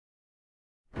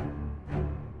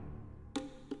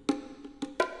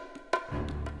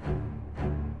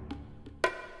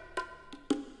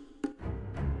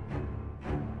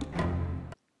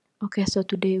Okay, so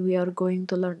today we are going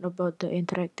to learn about the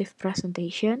interactive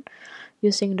presentation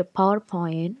using the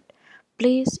PowerPoint.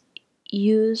 Please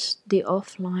use the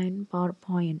offline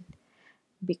PowerPoint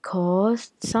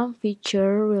because some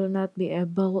feature will not be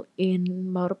able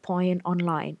in PowerPoint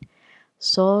online.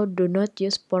 So do not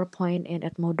use PowerPoint in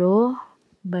Edmodo,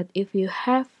 but if you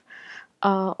have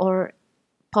or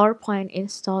PowerPoint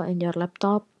installed in your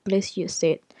laptop, please use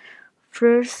it.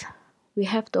 First, we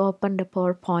have to open the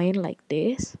PowerPoint like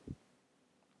this.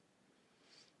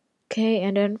 Okay,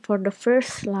 and then for the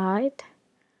first slide,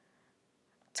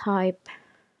 type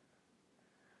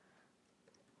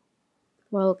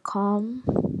welcome.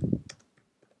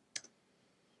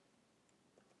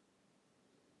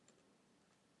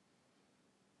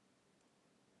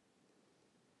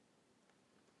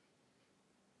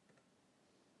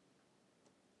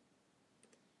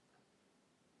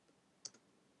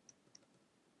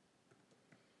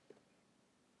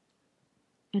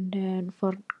 And then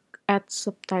for add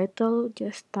subtitle,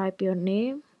 just type your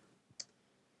name.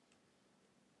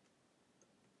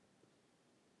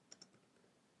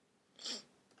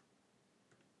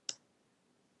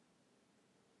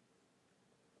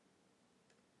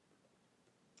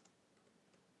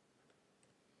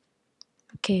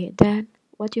 Okay, then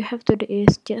what you have to do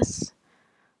is just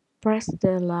press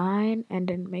the line and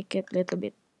then make it a little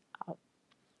bit up.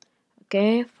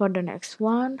 Okay, for the next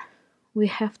one, we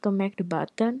have to make the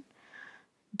button.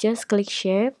 Just click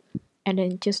shape and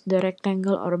then choose the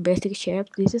rectangle or basic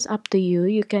shape. This is up to you.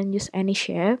 You can use any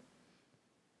shape.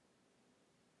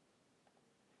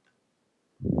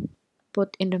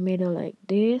 Put in the middle like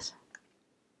this.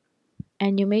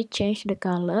 And you may change the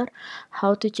color.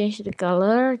 How to change the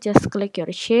color? Just click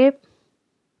your shape.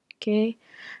 Okay,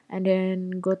 and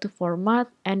then go to format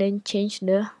and then change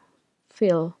the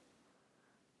fill.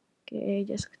 Okay,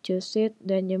 just choose it,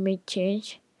 then you may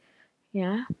change.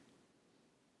 Yeah,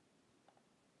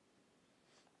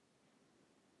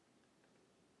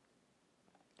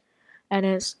 and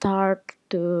then start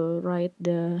to write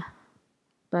the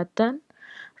button.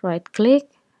 Right click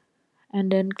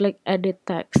and then click edit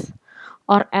text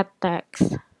or add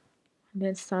text,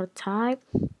 then start type.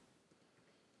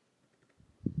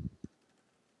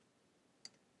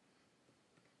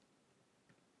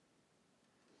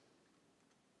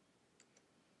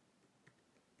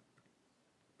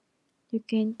 You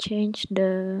can change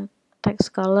the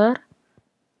text color.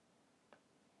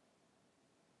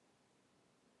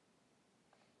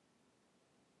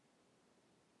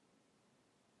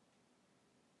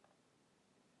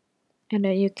 And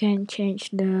then you can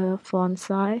change the font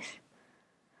size,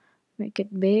 make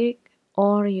it big,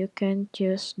 or you can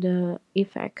choose the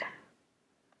effect.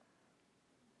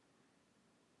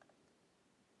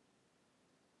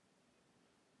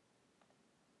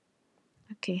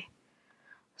 Okay,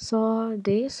 so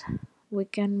this we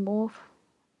can move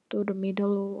to the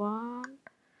middle one.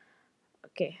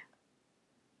 Okay,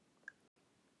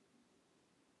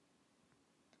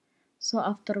 so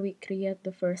after we create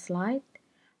the first slide,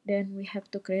 then we have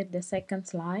to create the second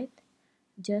slide.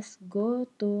 Just go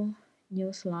to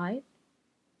new slide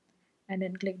and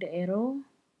then click the arrow.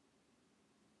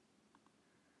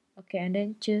 Okay, and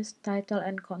then choose title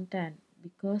and content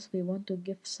because we want to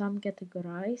give some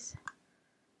categorize.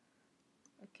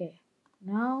 Okay,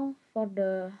 now for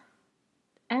the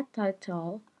add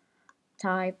title,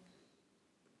 type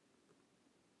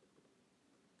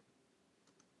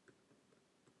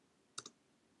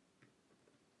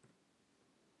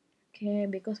okay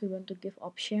because we want to give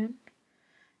option.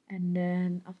 And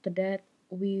then after that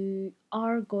we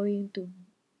are going to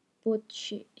put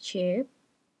shape.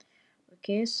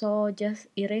 Okay, so just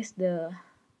erase the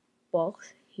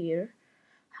box here.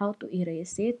 How to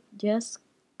erase it? Just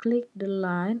click the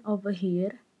line over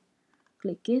here,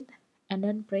 click it, and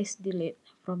then press delete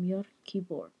from your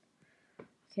keyboard.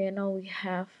 Okay, now we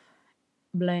have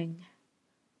blank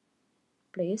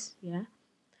place. Yeah,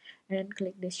 and then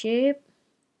click the shape,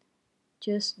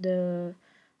 choose the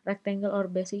rectangle or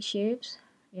basic shapes.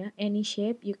 Yeah, any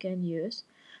shape you can use.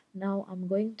 Now I'm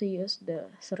going to use the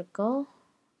circle.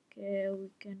 Okay, we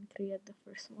can create the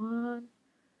first one.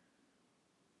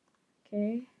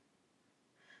 Okay,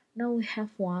 now we have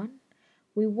one.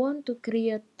 We want to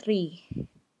create 3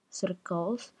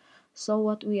 circles. So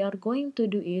what we are going to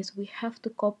do is we have to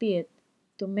copy it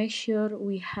to make sure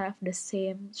we have the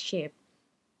same shape.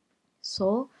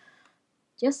 So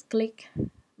just click,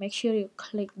 make sure you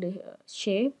click the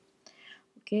shape.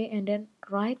 Okay, and then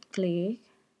right click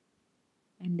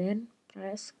and then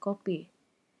press copy.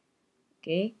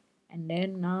 Okay, and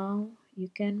then now you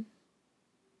can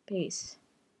paste.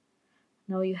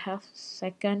 Now you have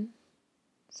second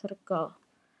circle.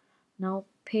 Now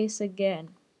paste again.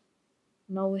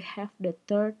 Now we have the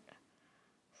third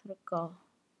circle.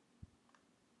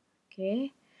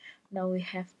 Okay, now we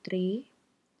have 3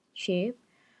 shapes.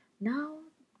 Now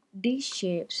these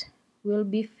shapes will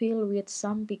be filled with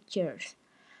some pictures.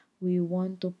 We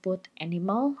want to put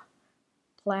animal,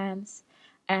 plants,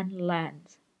 and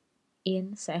land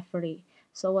in Safari.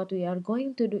 So what we are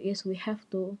going to do is we have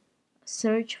to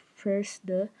search first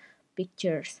the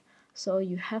pictures. So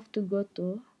you have to go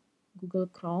to Google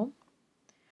Chrome.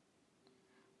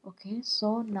 Okay,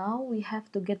 so now we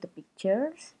have to get the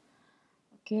pictures.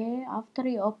 Okay, after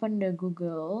you open the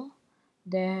Google,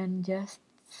 then just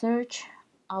search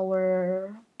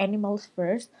our animals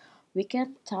first. We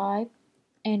can type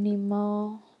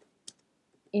animal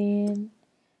in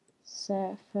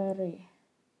Safari.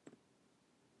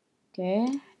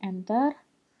 Okay, enter.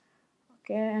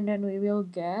 Okay, and then we will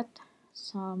get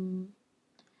some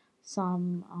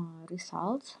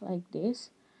results like this.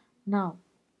 Now,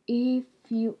 if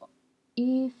you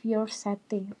if your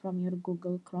setting from your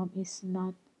Google Chrome is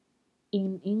not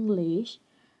in English,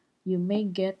 you may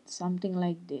get something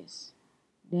like this.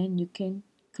 Then you can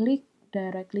click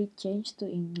directly change to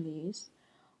English,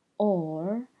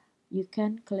 or you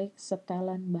can click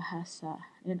setelan bahasa.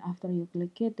 Then after you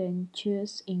click it, then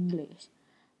choose English.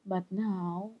 But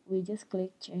now we just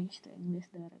click change to English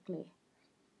directly.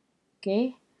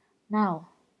 Okay,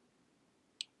 now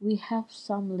we have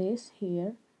some list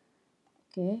here.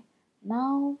 Okay,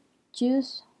 now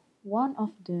choose one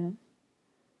of them.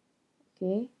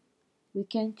 Okay, we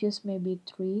can choose maybe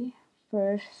 3.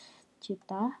 First,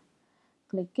 cheetah.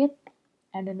 Click it,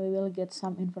 and then we will get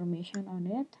some information on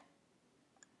it.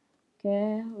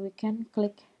 Okay, we can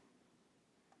click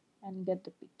and get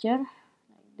the picture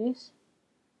like this.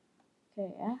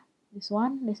 Okay, yeah,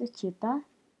 this is cheetah.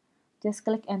 Just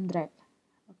click and drag.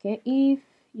 Okay, if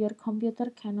your computer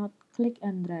cannot click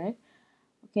and drag,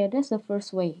 okay, that's the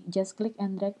first way. Just click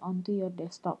and drag onto your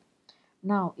desktop.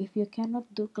 Now, if you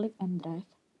cannot do click and drag,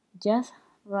 just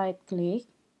right click,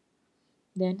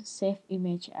 then save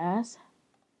image as.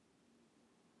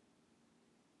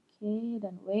 Okay,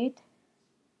 then wait.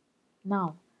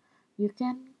 Now, you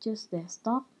can choose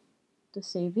desktop to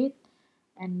save it,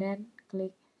 and then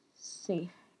click save.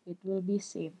 It will be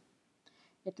saved.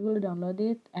 It will download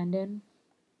it, and then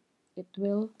it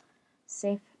will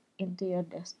save into your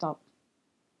desktop.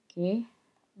 Okay,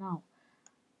 now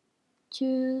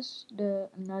choose the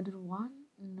another one.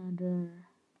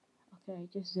 Okay, I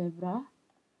choose zebra.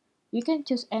 You can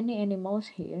choose any animals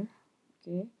here.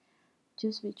 Okay,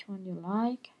 choose which one you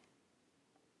like,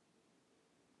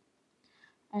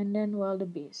 and then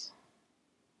wildebeest.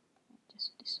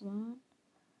 Just this one.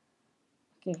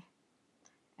 Okay,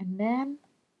 and then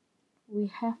we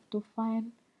have to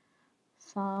find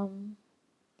some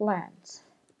plants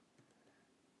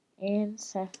in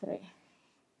Safari.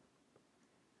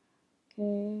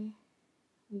 Okay,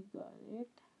 we got it.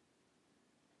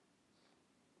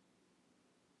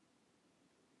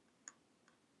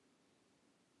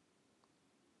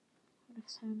 For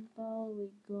example, we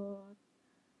got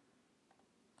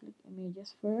click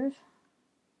images first,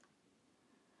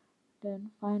 then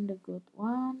find the good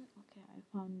one. Okay, I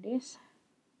found this.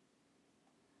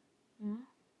 Yeah,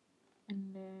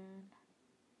 and then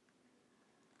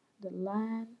the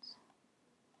lands.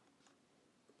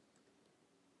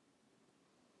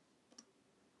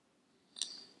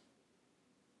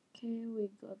 Okay, we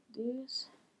got this.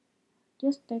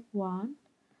 Just take one.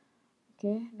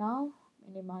 Okay, now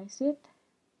minimize it,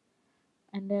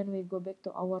 and then we go back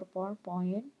to our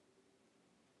PowerPoint.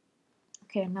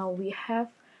 Okay, now we have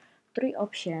 3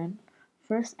 options.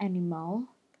 First, animal.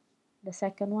 The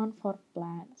second one for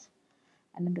plants,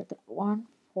 and then the third one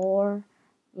for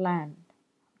land.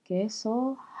 Okay,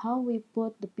 so how we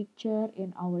put the picture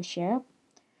in our shape?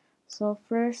 So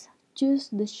first, choose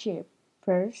the shape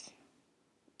first.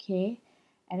 Okay,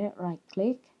 and then right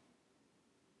click,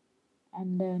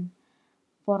 and then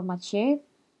format shape.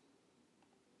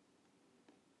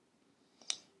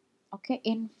 Okay,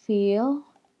 in fill,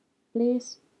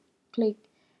 please click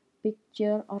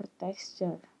picture or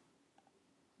texture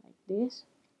like this,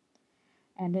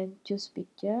 and then choose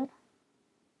picture.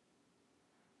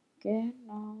 Okay,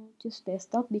 now choose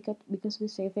desktop because we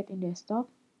save it in desktop.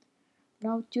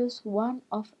 Now choose one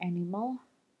of animal,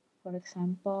 for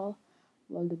example,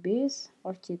 wildebeest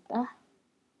or cheetah.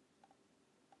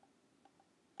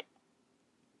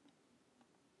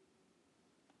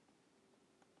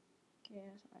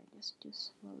 Okay, so I just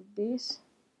choose wildebeest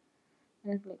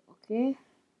and click OK.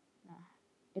 Nah,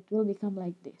 it will become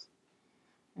like this.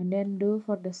 And then do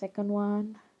for the second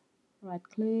one, right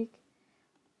click,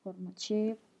 format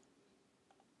shape,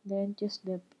 then just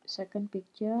the second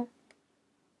picture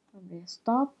from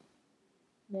desktop,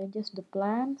 then just the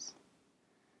plants,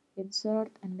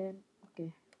 insert, and then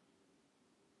okay,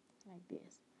 like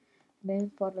this.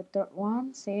 Then for the third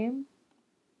one, same,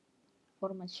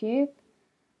 format shape,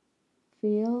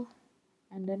 fill,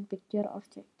 and then picture or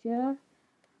texture,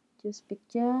 choose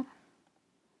picture,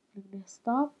 click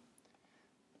desktop,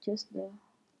 choose the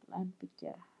plant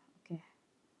picture. Okay,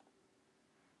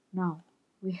 now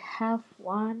we have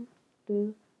 1,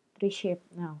 2, 3 shape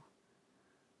now.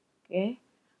 Okay,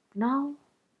 now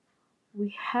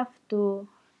we have to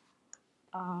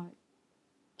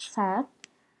set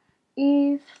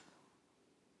if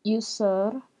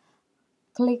user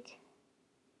click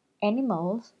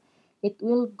animals, it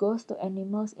will goes to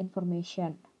animals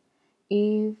information.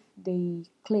 If they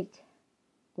click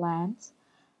plants,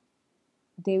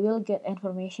 they will get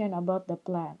information about the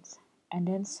plants, and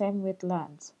then same with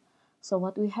lands. So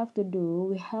what we have to do,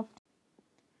 we have to,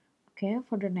 okay,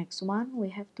 for the next one we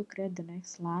have to create the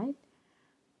next slide,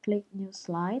 click new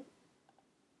slide,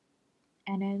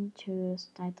 and then choose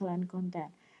title and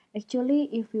content. Actually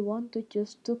if we want to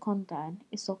choose two content,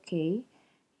 it's okay,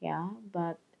 yeah,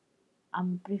 but I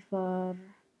prefer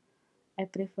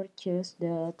choose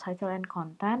the title and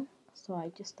content, so I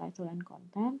choose title and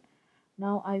content.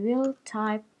 Now I will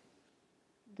type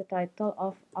the title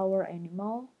of our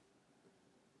animal.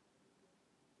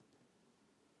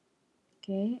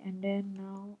 Okay, and then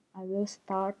now I will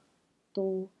start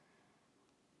to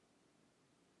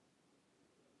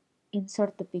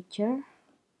insert the picture.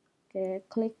 Okay,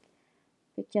 click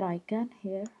picture icon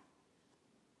here.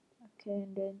 Okay,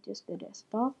 and then choose the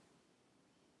desktop,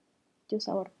 choose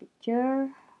our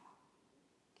picture.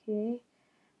 Okay,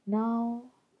 now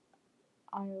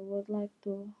I would like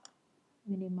to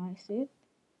minimize it.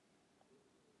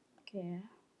 Okay,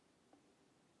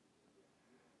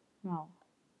 now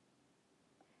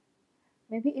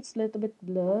maybe it's a little bit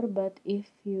blur, but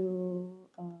if you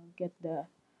get the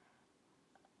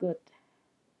good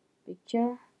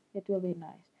picture, it will be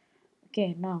nice.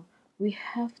 Okay, now we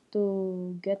have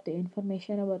to get the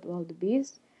information about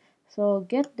wildebeest. So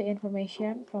get the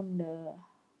information from the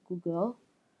Google,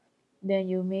 then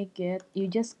you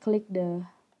just click the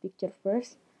picture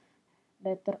first.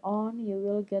 Later on you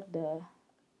will get the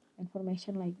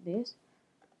information like this.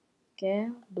 Okay,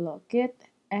 block it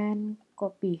and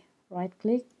copy, right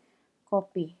click,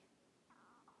 copy.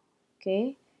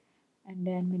 Okay, and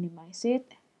then minimize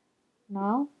it.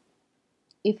 Now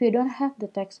if you don't have the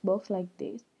text box like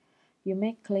this, you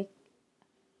may click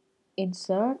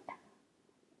insert,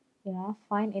 yeah,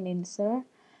 find in insert,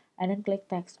 and then click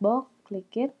text box,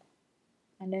 click it,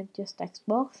 and then choose text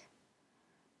box,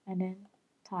 and then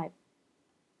type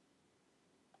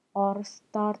or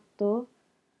start to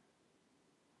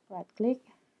right click,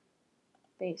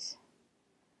 paste.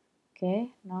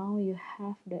 Okay, now you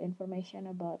have the information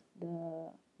about the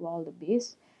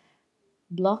wildebeest.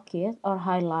 Block it or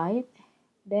highlight,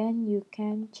 then you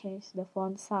can change the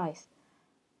font size.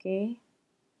 Okay,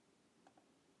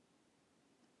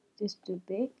 it's too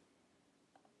big.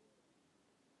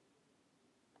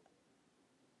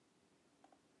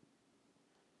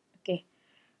 Okay,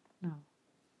 now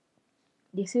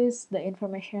this is the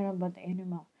information about the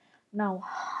animal. Now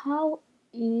how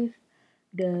if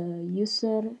the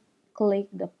user click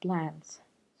the plants?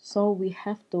 So we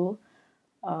have to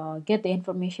get the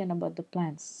information about the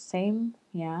plants. Same,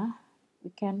 yeah,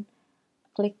 we can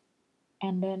click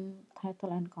and then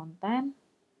title and content,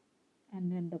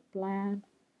 and then the plant,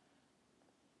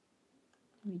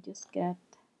 we just get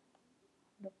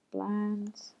the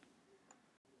plants.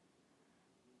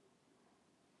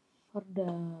 For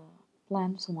the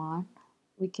plants one,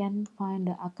 we can find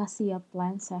the Acacia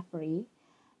Plant Safari,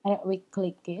 and we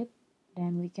click it,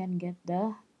 then we can get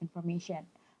the information.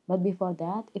 But before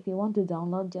that, if you want to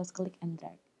download, just click and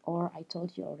drag, or I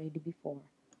told you already before.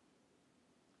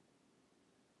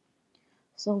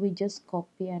 So we just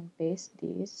copy and paste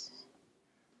this,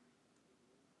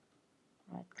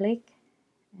 right click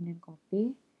and then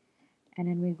copy, and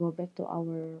then we go back to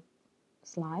our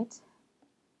slides.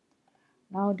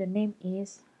 Now the name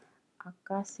is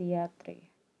Acacia tree,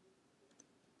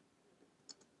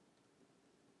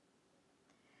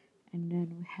 and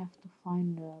then we have to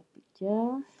find the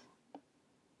picture,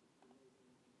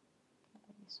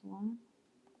 this one,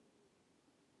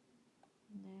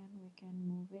 and then we can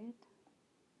move it.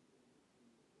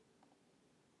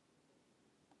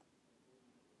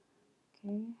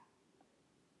 Okay,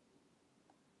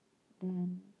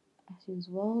 then as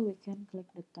usual we can click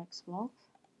the text box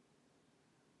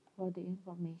for the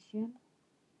information,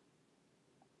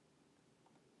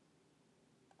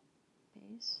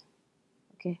 paste.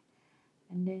 Okay,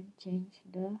 and then change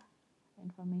the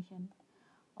information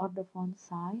or the font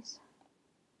size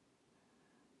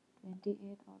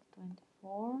 28 or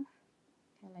 24,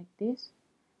 okay, like this.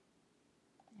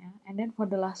 Yeah, and then for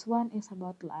the last one is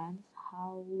about lens,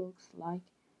 how looks like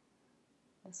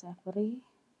the Safari,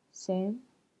 same.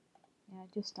 Yeah,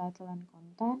 just title and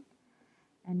content,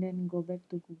 and then go back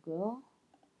to Google.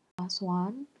 Last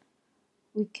one,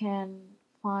 we can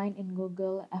find in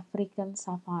Google African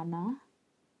savanna,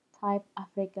 type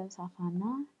African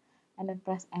savanna, and then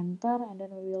press enter, and then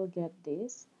we will get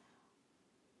this.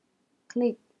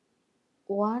 Click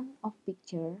one of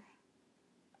picture,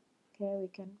 okay, we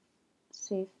can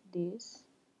save this.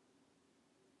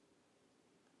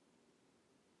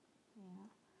 Yeah,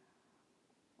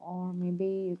 or maybe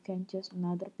you can choose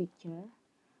another picture,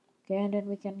 okay, and then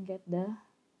we can get the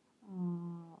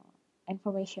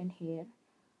information here.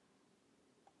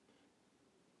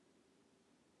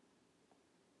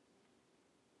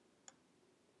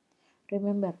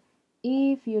 Remember,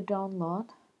 if you download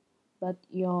but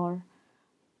your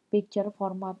picture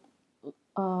format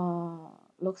uh,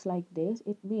 looks like this,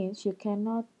 it means you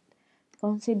cannot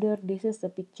consider this is the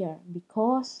picture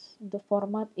because the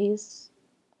format is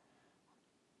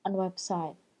on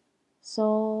website.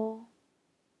 So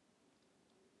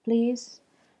please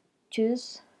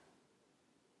choose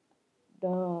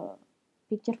the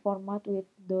picture format with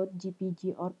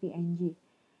 .jpg or png.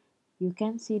 You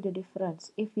can see the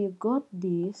difference. If you got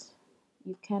this,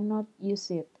 you cannot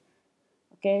use it,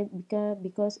 okay,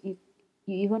 because you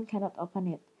even cannot open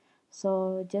it.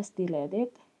 So just delete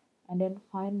it and then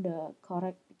find the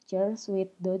correct pictures with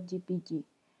 .jpg.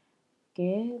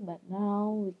 Okay, but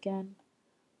now we can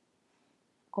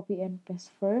copy and paste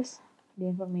first the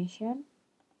information,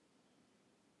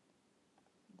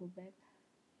 go back,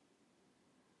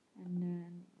 and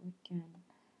then we can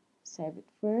save it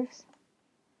first.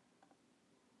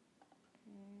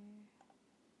 Okay.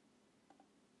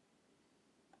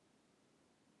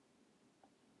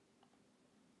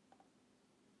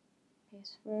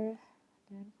 Paste first,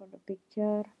 then for the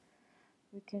picture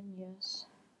we can use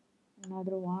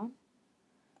another one.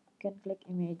 You can click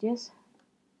images,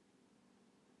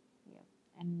 yep,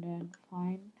 and then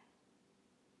find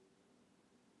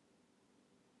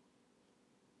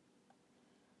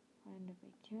the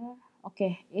picture.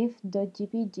 Okay, if the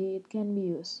jpg it can be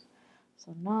used.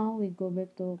 So now we go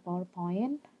back to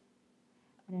PowerPoint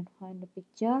and then find the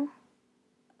picture.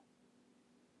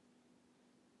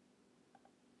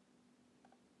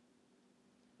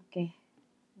 Okay,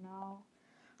 now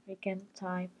we can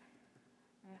type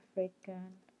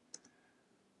African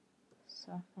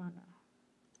savanna.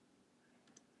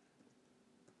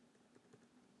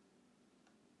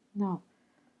 Now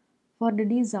for the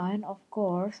design, of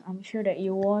course, I'm sure that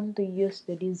you want to use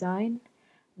the design.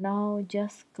 Now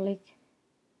just click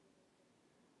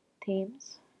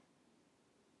themes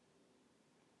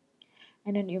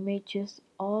and then you may choose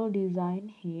all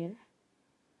design here.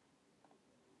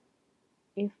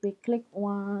 If we click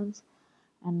once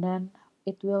and then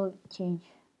it will change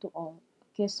to all.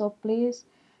 Okay, so please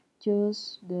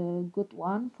choose the good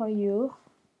one for you.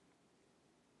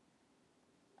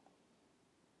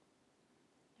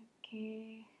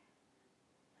 Okay,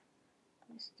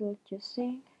 still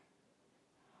choosing.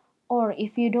 Or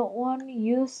if you don't want to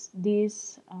use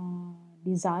this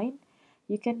design,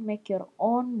 you can make your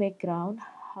own background.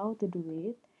 How to do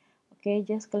it? Okay,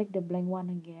 just click the blank one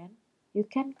again. You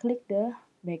can click the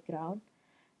background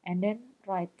and then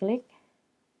right click,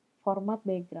 format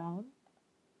background.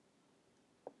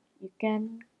 You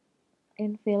can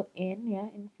infill in, yeah,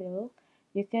 infill.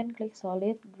 You can click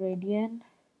solid, gradient,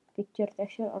 picture,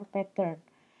 texture, or pattern.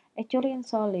 Actually in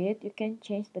solid you can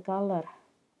change the color.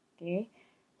 Okay,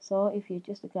 so if you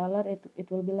choose the color,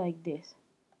 it will be like this.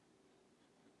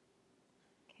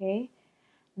 Okay,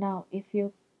 now if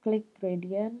you click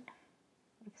gradient,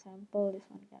 for example this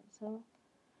one, cancel,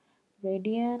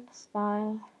 gradient,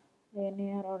 style,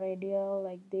 linear or radial,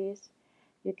 like this.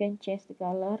 You can change the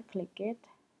color, click it,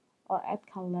 or add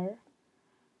color,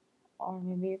 or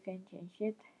maybe you can change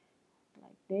it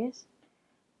like this.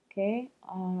 Okay,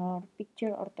 or picture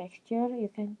or texture, you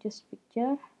can choose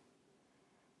picture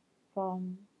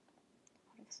from,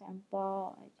 for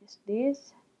example, I choose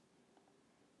this.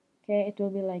 Okay, it will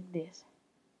be like this.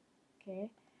 Okay,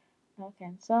 now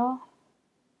cancel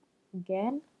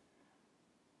again,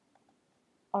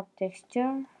 or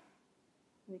texture,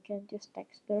 we can choose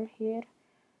texture here,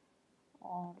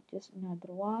 or just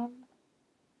another one,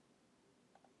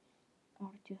 or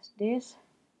just this,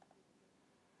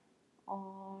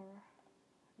 or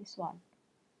this one.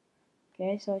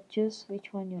 Okay, so choose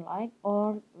which one you like,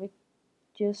 or we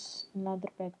choose another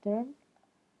pattern.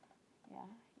 Yeah,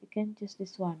 you can choose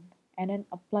this one and then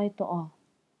apply to all.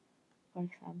 For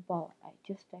example, I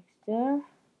choose texture,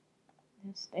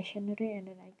 then stationery, and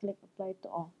then I click apply to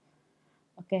all.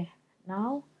 Okay,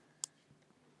 now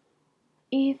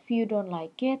if you don't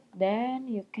like it, then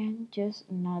you can choose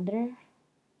another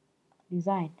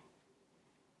design.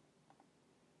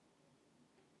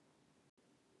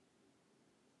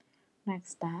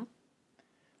 Next step,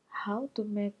 how to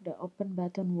make the open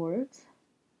button works.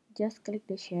 Just click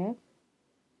the shape,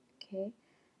 okay,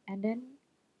 and then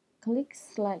click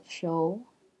slideshow.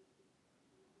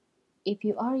 If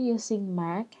you are using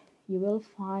Mac, you will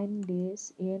find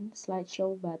this in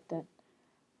slideshow button,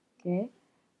 okay.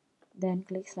 Then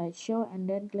click slideshow and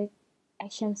then click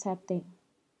action setting.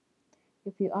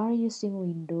 If you are using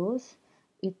Windows,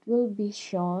 it will be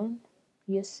shown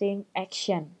using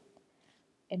action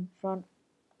in front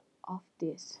of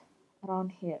this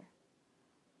around here.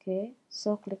 Okay,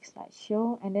 so click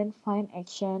slideshow and then find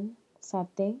action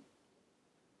setting.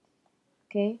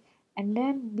 Okay, and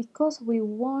then because we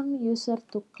want user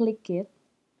to click it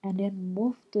and then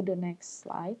move to the next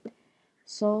slide,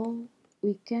 so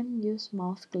we can use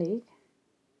mouse click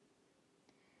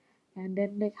and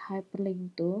then click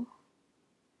hyperlink to.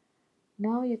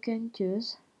 Now you can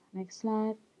choose next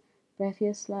slide,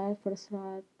 previous slide, first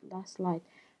slide, last slide.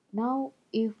 Now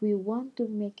if we want to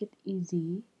make it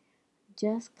easy,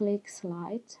 just click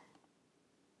slides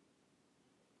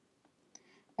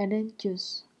and then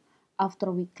choose.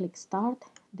 After we click start,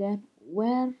 then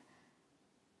where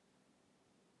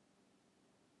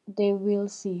they will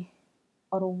see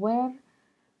or where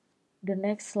the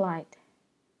next slide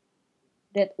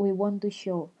that we want to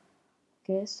show.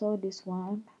 Okay, so this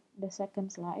one, the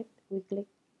second slide, we click,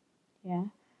 yeah,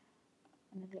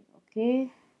 and then click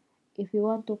OK. If you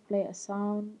want to play a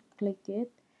sound, click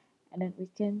it, and then we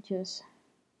can choose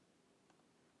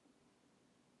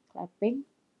clapping,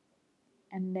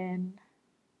 and then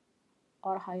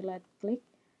or highlight click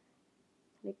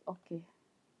OK.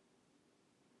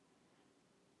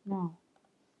 Now,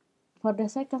 for the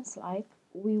second slide,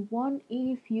 we want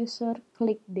if user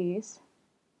click this,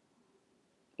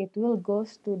 it will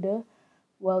goes to the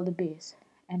wildebeest,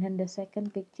 and then the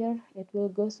second picture it will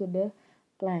go to the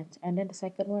plant, and then the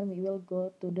second one we will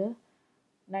go to the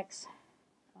next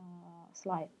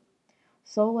slide.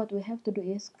 So what we have to do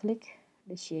is click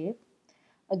the shape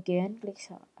again, click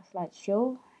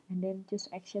slideshow, and then choose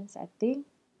action setting,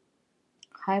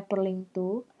 hyperlink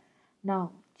to.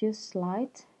 Now choose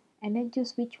slide and then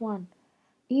choose which one.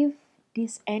 If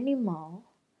this animal,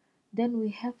 then we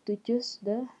have to choose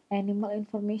the animal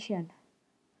information.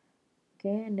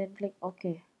 Okay, and then click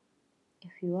OK.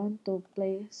 If you want to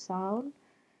play sound,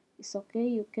 it's okay,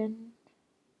 you can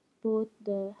put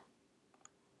the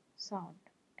sound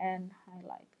and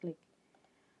highlight click.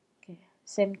 Okay,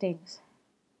 same things,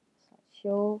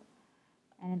 slideshow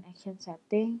and action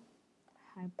setting,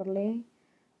 hyperlink,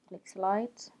 click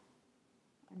slides,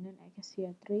 and then I can see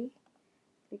a tree,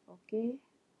 click OK,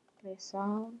 play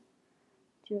sound,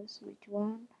 choose which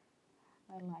one,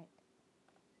 highlight.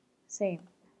 Same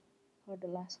for the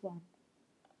last one,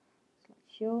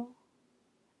 slideshow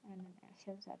and then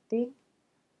action setting,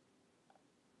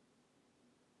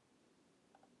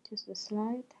 choose the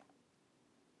slide,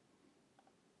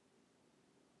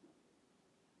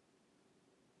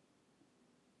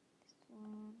 this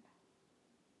one,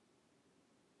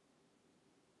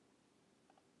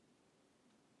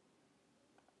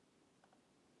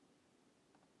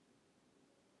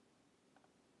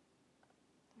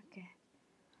 okay.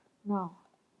 Now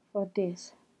for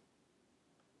this,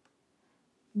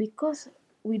 because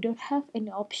we don't have any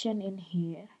option in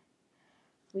here,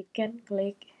 we can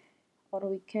click or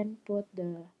we can put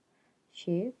the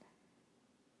shape,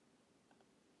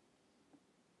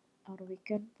 or we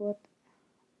can put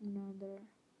another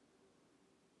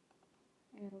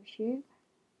arrow shape.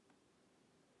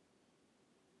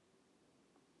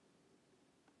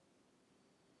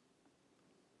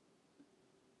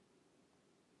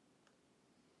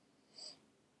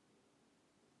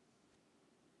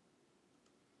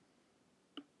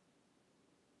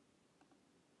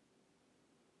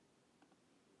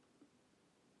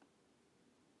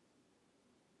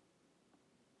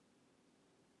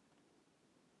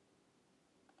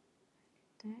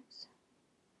 Text,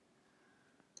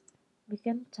 we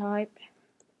can type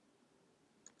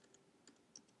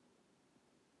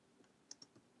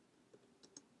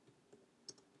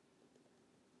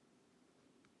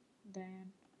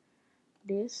then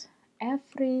this.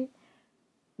 Every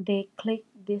they click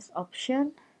this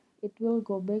option, it will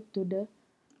go back to the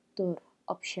tour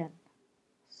option.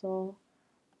 So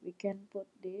we can put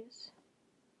this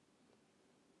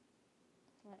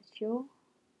slideshow,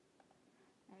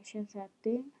 action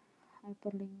setting,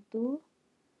 hyperlink to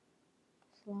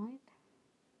slide.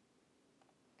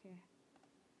 Okay.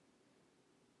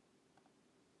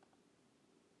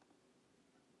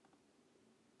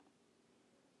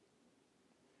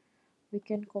 We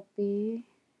can copy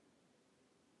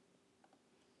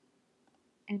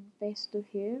and paste to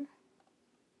here.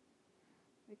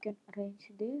 We can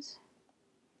arrange this,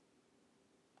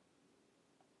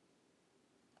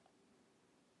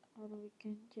 or we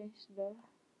can change the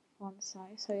font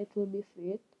size so it will be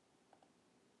fit.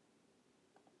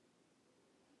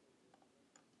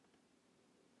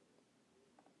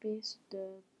 Paste the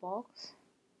box,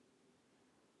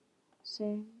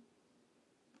 same.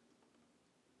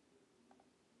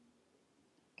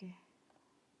 Okay,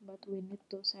 but we need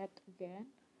to set again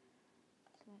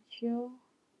slideshow,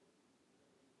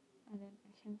 and then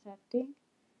action setting.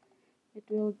 It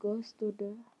will goes to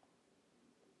the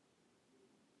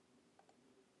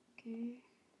okay,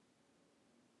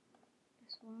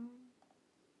 this one.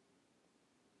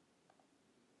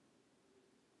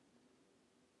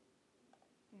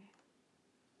 Okay.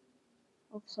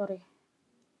 Oh, sorry.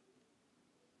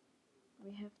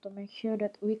 We have to make sure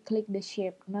that we click the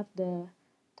shape, not the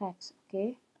text.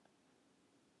 Okay.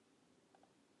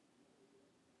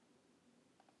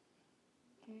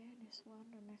 Okay, this one,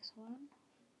 the next one.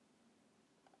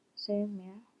 Same,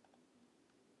 yeah.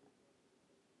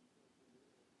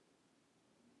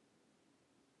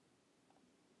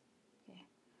 Okay.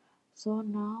 So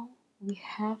now we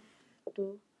have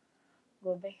to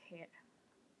go back here.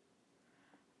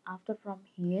 After from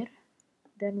here,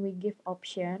 then we give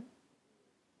option.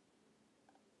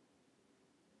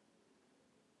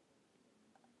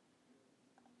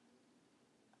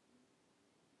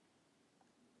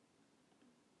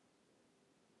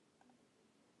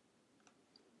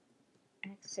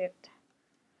 Accept.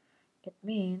 It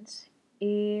means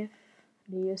if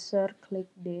the user click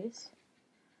this,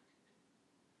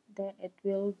 then it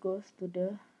will go to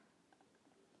the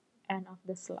end of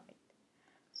the slide.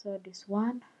 So this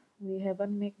one we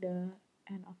haven't made the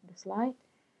end of the slide,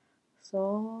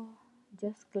 so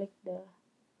just click the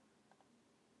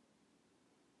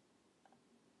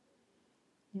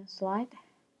new slide.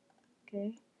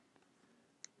 Okay.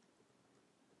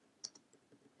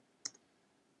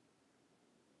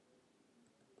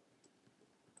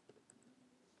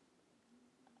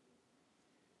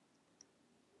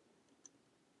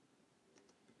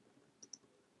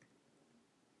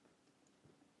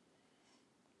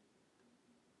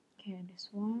 Okay, this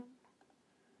one.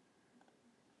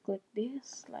 Click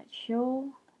this slideshow,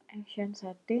 action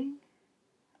setting,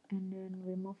 and then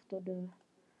we move to the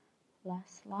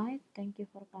last slide. Thank you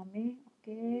for coming.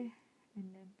 Okay, and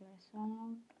then play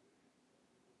sound.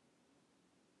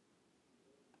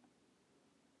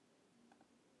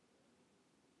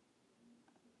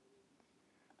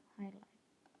 Highlight.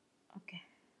 Okay,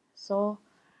 so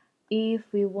if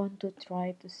we want to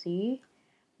try to see,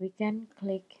 we can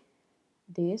click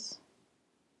this.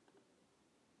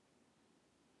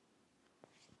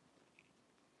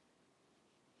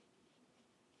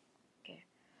 Okay,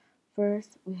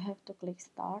 first we have to click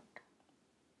start.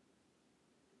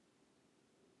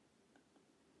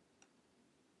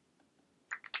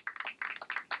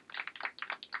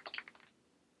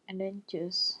 And then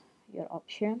choose your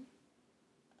option.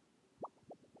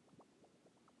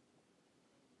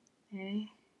 Okay,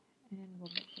 and then go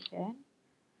back again.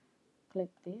 Click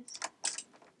this.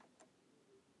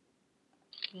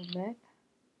 Go back.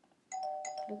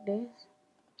 Click this.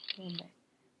 Go back.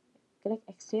 Click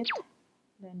exit.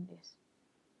 Then this.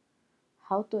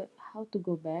 How to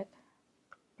go back?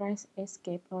 Press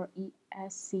escape or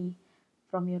ESC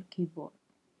from your keyboard.